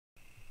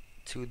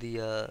to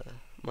the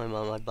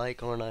my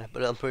bike, aren't I?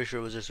 But I'm pretty sure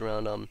it was just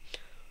around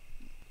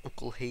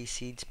Uncle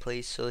Hayseed's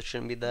place, so it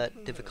shouldn't be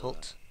that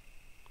difficult.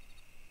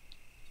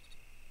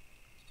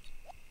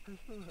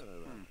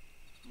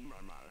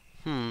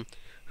 Hmm.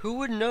 Who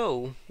would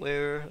know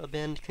where a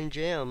band can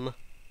jam?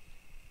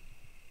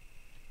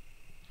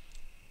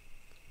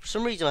 For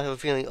some reason, I have a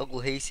feeling Uncle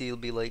Hayseed will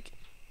be like,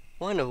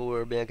 "Well, I know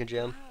where a band can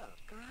jam.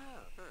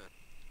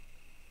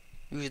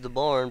 Usually the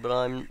barn, but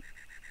I'm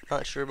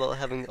not sure about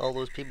having all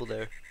those people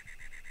there."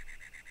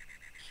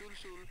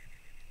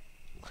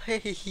 Hey,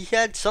 he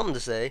had something to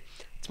say.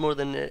 It's more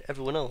than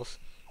everyone else.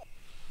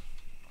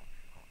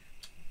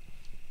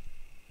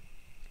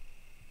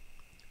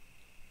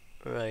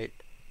 Right.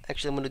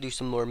 Actually, I'm gonna do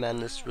some more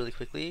madness really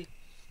quickly.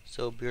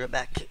 So be right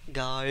back,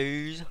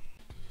 guys.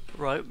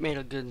 Right, made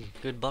a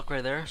good buck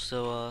right there.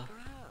 So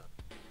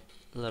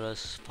let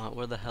us find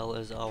where the hell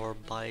is our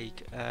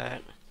bike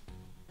at.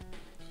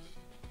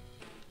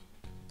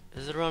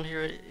 Is it around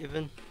here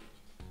even?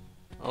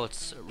 Oh,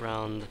 it's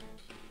around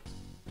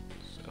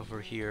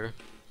over here.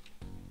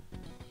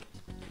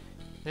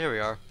 There we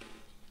are.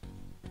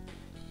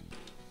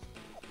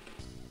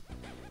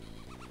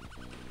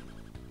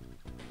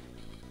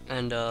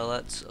 And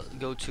let's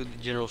go to the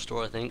general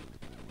store, I think.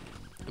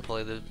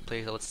 Probably the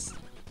place that let's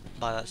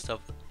buy that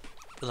stuff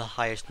for the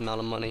highest amount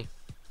of money.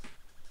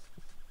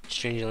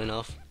 Strangely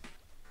enough.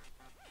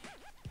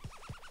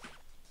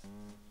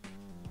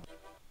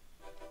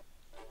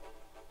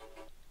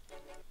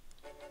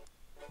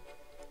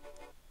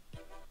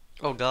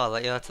 Oh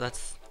god, yeah,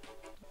 that's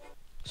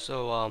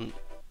so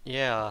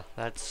yeah,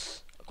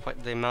 that's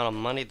quite the amount of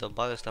money to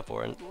buy this stuff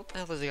for. And what the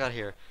hell has he got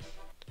here?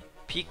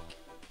 P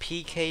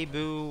PK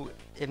Boo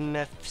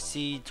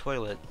MFC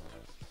toilet.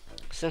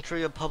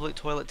 Century of public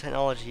toilet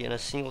technology in a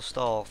single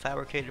stall,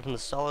 fabricated from the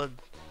solid.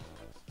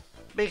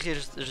 Basically,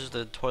 it's just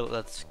a toilet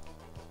that's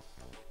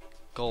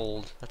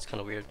gold. That's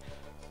kind of weird.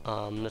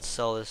 Let's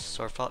sell this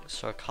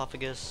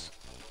sarcophagus,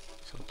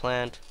 sell the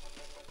plant,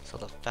 sell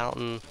the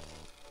fountain,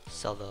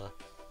 sell the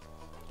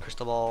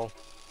crystal ball,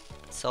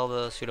 sell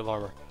the suit of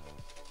armor.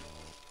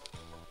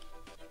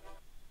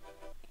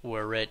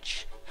 We're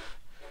rich.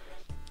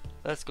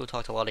 Let's go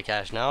talk to Lottie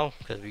Cash now,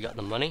 because we got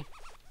the money.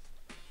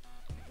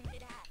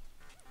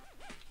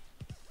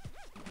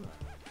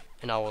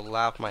 And I will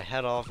laugh my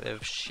head off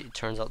if she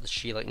turns out that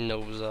she like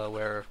knows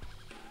where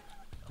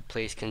a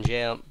place can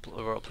jam,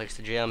 or a place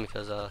to jam,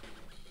 because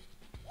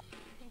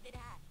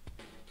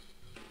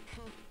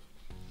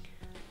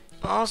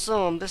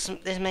awesome. This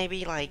may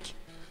be like,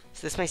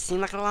 this may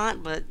seem like a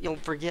lot, but you'll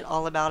forget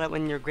all about it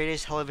when your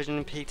greatest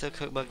television pizza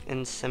cookbook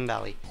in Sim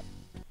Valley.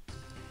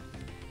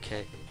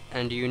 Okay.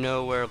 And do you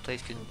know where a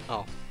place could?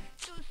 Oh,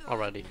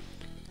 already.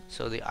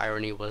 So the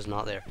irony was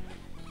not there.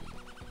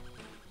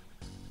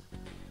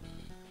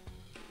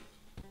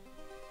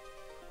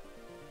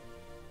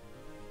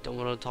 Don't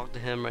want to talk to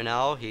him right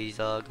now. He's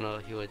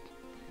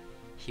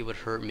he would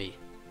hurt me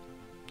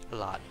a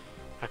lot.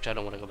 Actually, I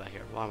don't want to go back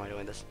here. Why am I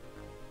doing this?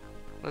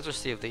 Let's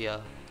just see if the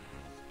oh,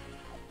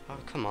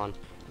 come on.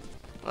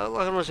 Well,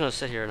 I'm just gonna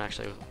sit here and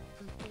actually.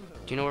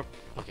 Do you know where?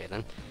 Okay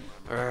then.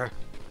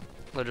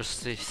 Let's just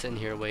sit in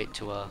here, wait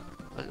to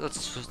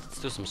let's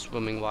do some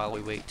swimming while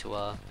we wait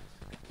to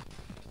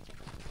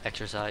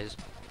exercise.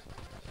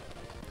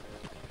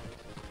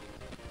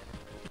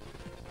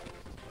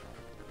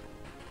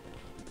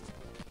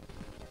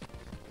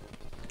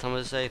 What time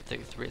does it say?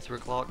 3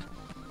 o'clock.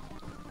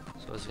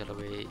 So it's gotta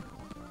wait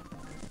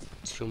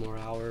 2 more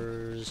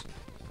hours.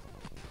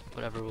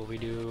 Whatever will we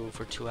do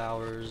for 2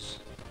 hours?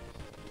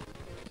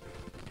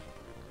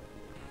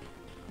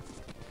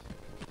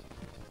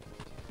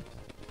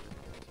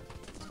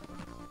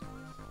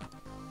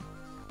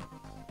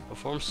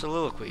 Perform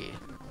soliloquy.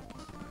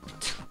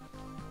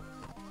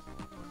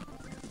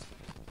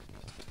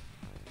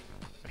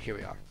 Here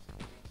we are.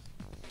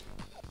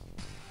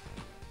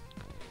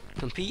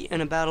 Compete in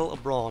a battle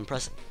of brawn.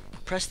 Press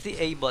the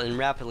A button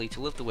rapidly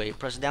to lift the weight.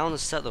 Press down to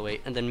set the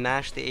weight, and then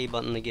mash the A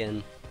button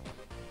again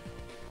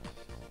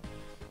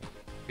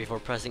before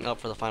pressing up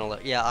for the final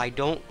letter. Yeah, I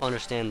don't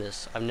understand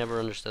this. I've never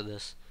understood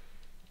this.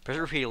 Press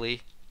it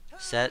repeatedly.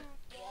 Set.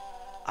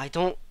 I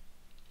don't.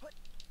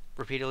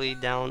 Repeatedly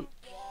down.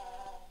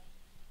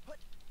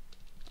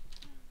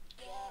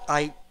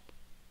 I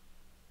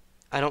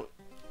don't.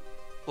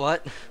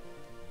 What?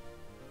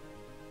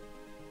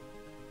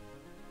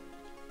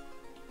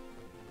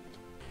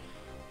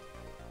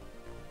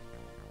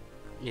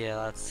 Yeah,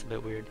 that's a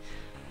bit weird.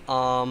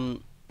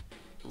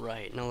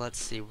 Right, now let's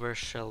see, where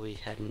shall we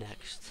head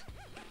next?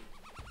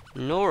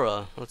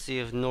 Nora! Let's see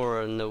if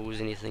Nora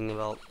knows anything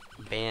about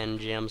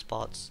band jam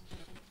spots.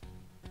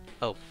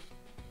 Oh.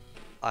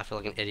 I feel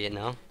like an idiot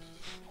now.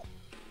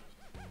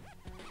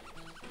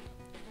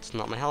 It's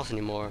not my house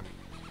anymore.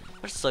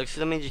 That sucks, 'cause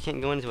that means you can't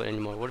go into it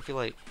anymore. What if you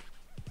like...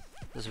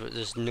 There's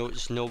just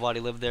nobody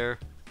lived there?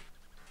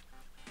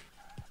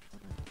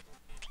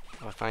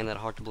 I find that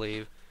hard to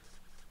believe.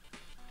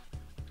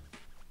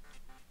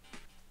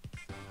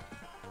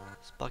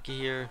 Is Bucky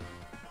here?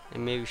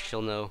 And maybe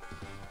she'll know.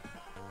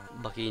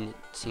 Bucky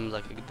seems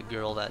like the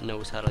girl that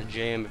knows how to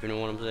jam, if you know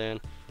what I'm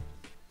saying.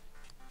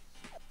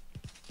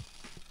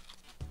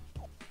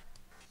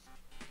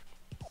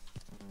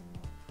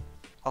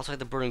 Outside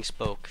the burning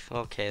spoke.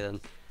 Okay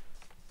then.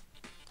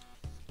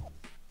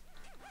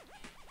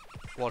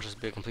 Watch this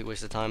be a complete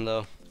waste of time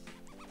though.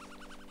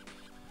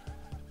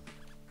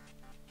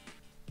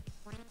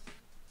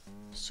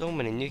 So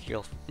many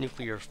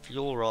nuclear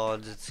fuel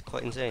rods, it's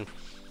quite insane.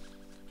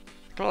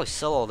 I can probably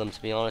sell all of them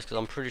to be honest, because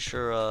I'm pretty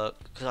sure,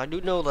 because I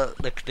do know that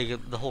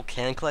the whole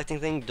can collecting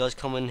thing does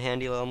come in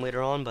handy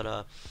later on, but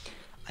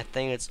I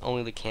think it's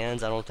only the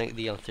cans. I don't think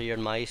the 3-year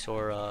mice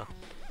or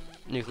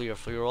nuclear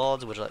fuel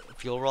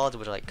rods,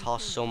 which like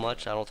cost so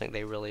much. I don't think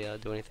they really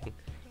do anything.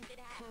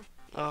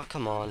 Oh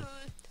come on!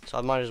 So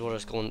I might as well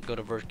just go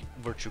to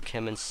Virtue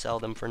Chem and sell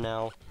them for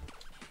now.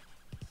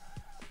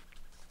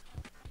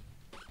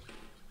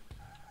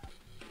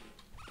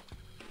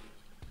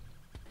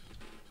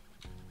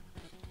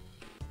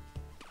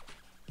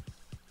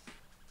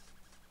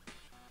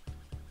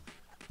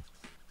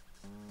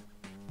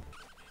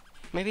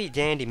 Maybe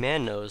Dandy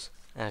Man knows.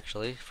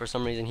 Actually, for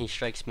some reason he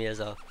strikes me as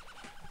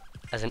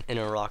an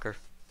inner rocker.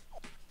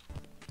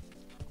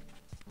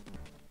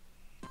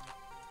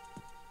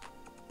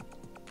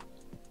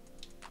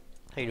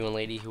 How you doing,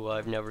 lady who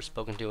I've never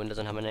spoken to and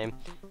doesn't have a name?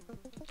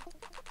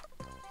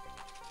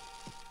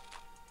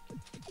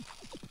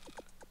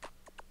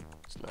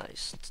 It's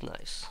nice. It's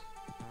nice.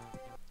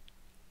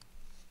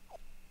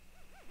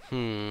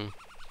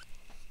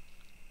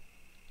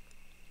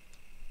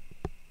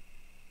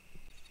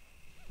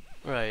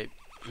 Right.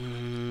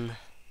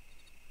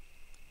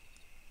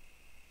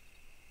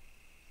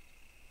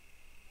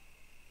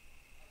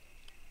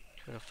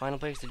 Go to final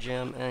place to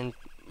jam and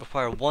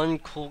require 1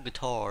 cool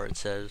guitar, it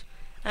says.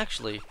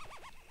 Actually,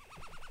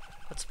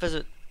 let's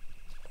visit.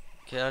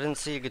 Okay, I didn't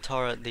see a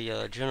guitar at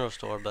the general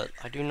store, but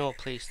I do know a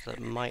place that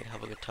might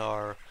have a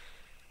guitar.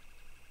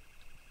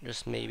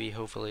 Just maybe,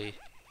 hopefully.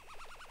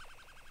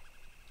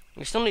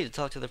 We still need to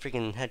talk to the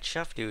freaking head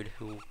chef dude,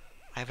 who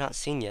I have not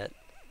seen yet.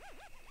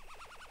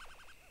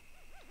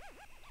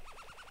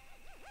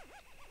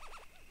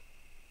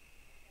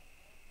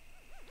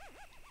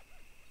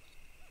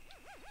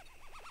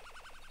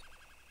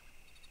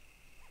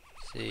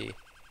 Let's see.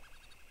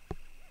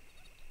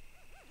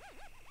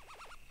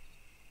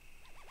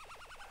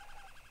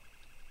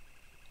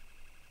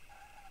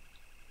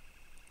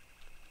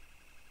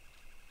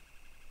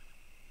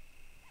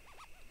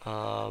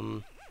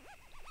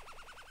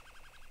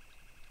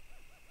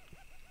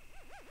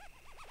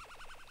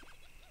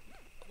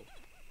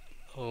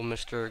 Oh,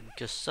 Mr.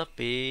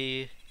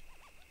 Giuseppe.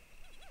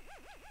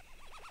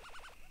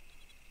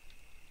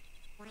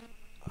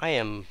 I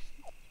am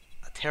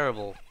a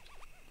terrible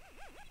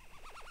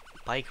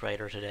bike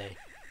rider today.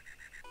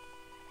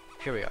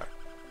 Here we are.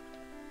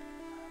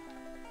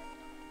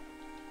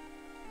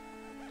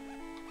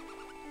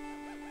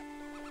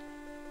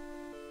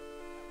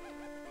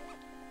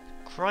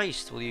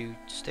 Christ, will you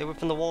stay away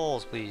from the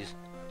walls, please?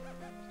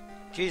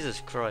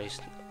 Jesus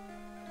Christ.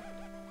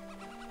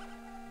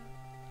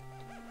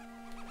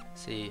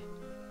 Let's see.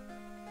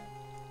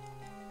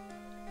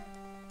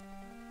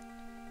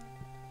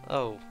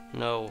 Oh,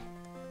 no.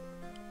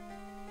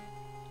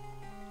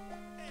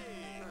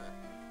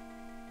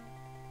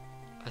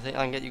 I think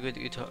I can get you good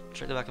guitar.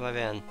 Check the back of my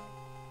van.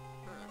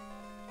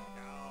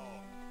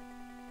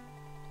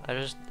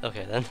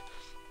 Okay then.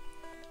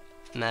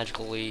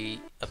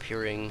 Magically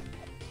appearing.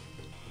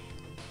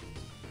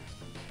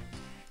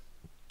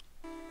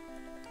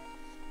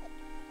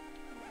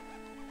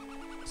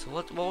 So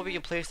what would be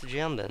a place to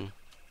jam then?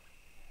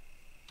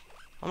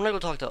 I'm gonna go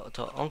talk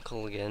to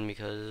Uncle again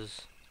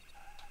because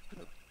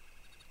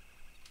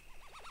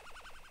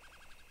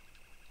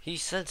he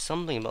said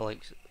something about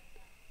like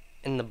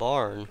in the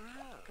barn.